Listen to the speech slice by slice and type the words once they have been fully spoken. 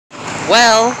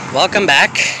Well, welcome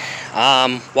back.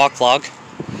 Walk vlog,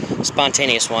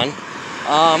 spontaneous one.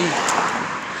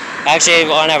 Actually,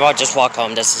 whenever I just walk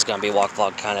home, this is gonna be a walk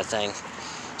vlog kind of thing.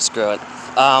 Screw it.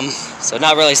 So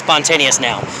not really spontaneous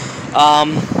now.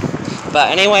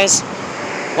 But anyways,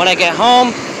 when I get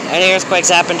home, any earthquakes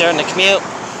happen during the commute,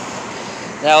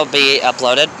 that will be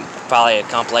uploaded. Probably a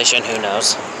compilation, who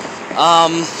knows.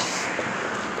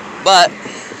 But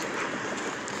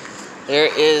there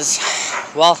is,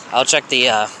 well, I'll check the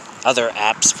other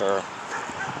apps for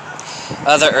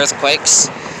other earthquakes,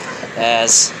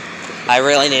 as I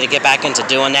really need to get back into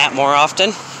doing that more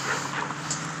often.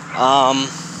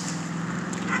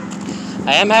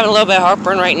 I am having a little bit of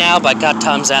heartburn right now, but got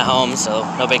Tums at home, so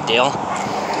no big deal.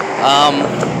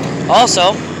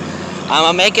 Also, I'm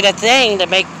gonna make it a thing to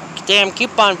make a damn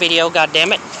coupon video,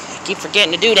 goddammit. I keep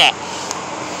forgetting to do that.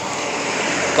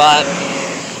 But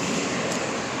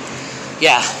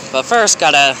yeah, but first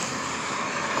gotta,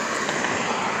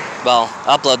 well,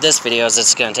 upload this video as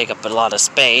it's gonna take up a lot of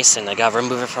space, and I gotta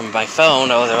remove it from my phone,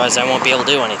 otherwise I won't be able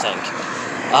to do anything.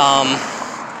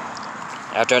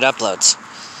 After it uploads.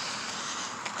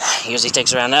 It usually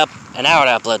takes around an hour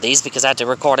to upload these because I have to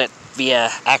record it via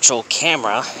actual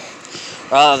camera,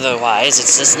 or otherwise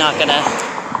it's just not gonna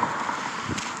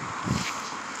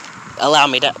allow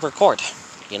me to record,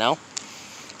 you know?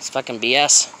 It's fucking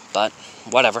BS, but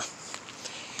whatever.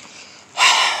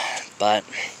 But,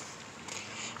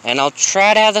 and I'll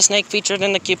try to have the snake featured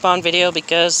in the coupon video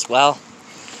because, well,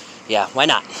 yeah, why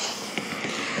not?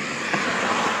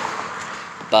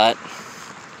 But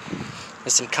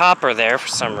there's some copper there for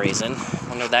some reason. I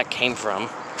wonder where that came from.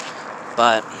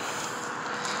 But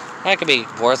that could be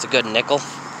worth a good nickel.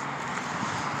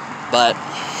 But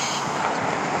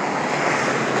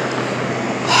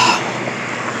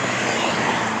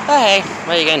hey,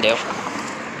 what are you gonna do?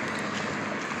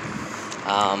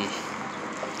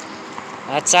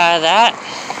 Outside of that,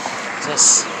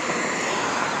 just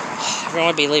everyone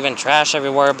would be leaving trash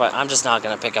everywhere, but I'm just not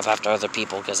gonna pick up after other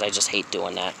people because I just hate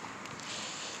doing that.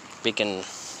 Freaking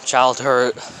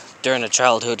during the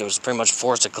childhood, it was pretty much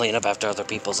forced to clean up after other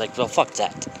people. It's like, well, fuck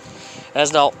that.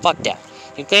 That's no, fuck that.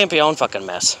 You clean up your own fucking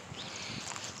mess.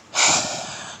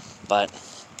 But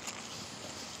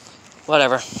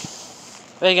whatever.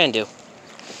 What are you gonna do?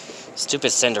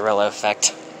 Stupid Cinderella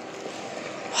effect.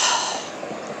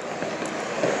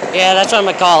 Yeah, that's what I'm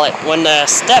gonna call it. When the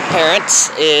step-parent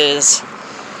is,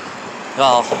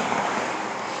 well,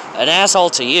 an asshole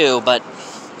to you, but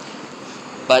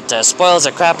spoils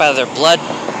the crap out of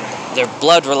their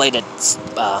blood-related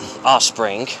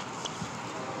offspring.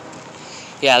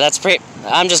 Yeah, that's pretty.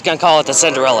 I'm just gonna call it the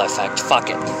Cinderella effect. Fuck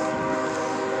it.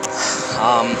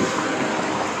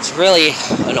 It's really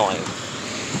annoying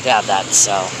to have that.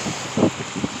 So,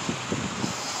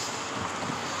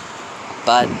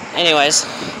 but anyways,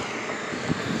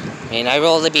 I mean, I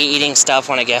will be eating stuff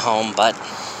when I get home, but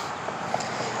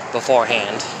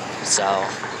beforehand, so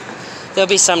there'll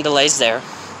be some delays there.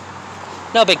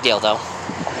 No big deal, though.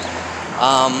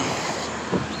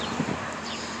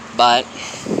 But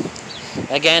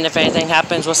again, if anything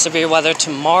happens with severe weather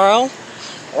tomorrow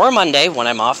or Monday when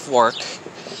I'm off work,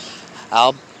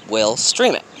 will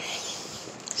stream it.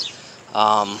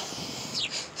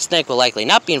 Snake will likely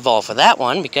not be involved for that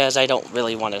one because I don't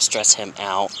really want to stress him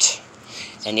out.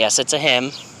 And yes, it's a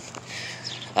him.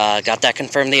 Got that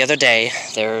confirmed the other day.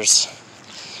 There's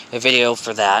a video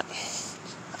for that.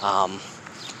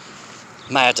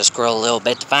 Might have to scroll a little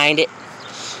bit to find it.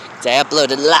 I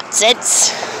uploaded lots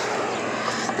since.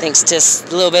 Thanks to a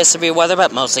little bit of severe weather,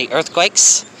 but mostly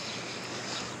earthquakes.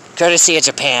 Courtesy of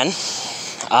Japan.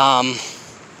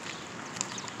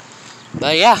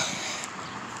 But yeah.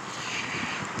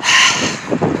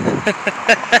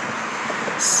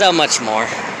 So much more.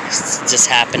 It's just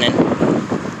happening.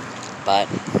 But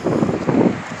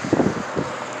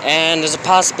and there's a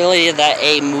possibility that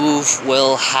a move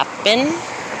will happen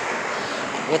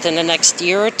within the next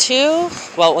year or two.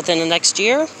 Well, within the next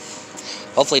year.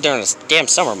 Hopefully during the damn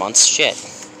summer months. Shit.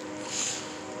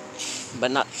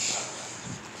 But not.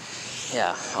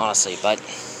 Yeah, honestly. But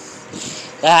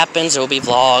that happens. There will be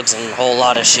vlogs and a whole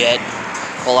lot of shit.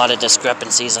 A whole lot of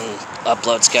discrepancies in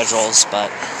upload schedules.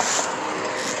 But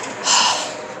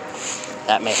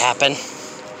that may happen.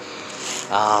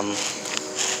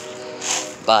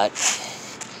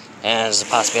 And there's a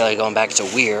possibility of going back to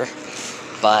Weir,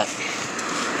 but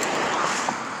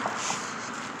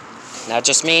that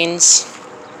just means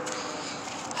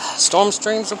storm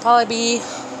streams will probably be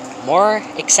more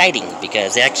exciting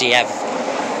because they actually have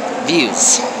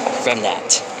views from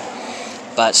that.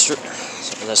 But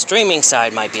the streaming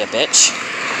side might be a bitch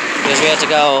because we have to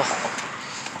go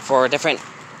for a different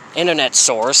internet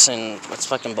source, and it's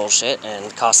fucking bullshit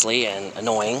and costly and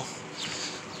annoying.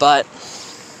 But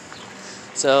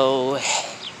so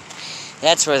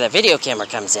that's where the video camera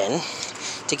comes in,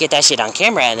 to get that shit on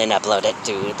camera and then upload it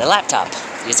to the laptop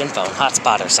using phone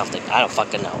hotspot or something. I don't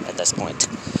fucking know at this point.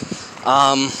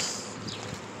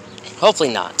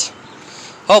 Hopefully not.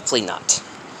 Hopefully not.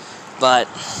 But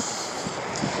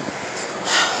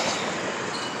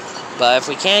if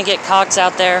we can get Cox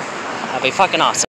out there, that'd be fucking awesome.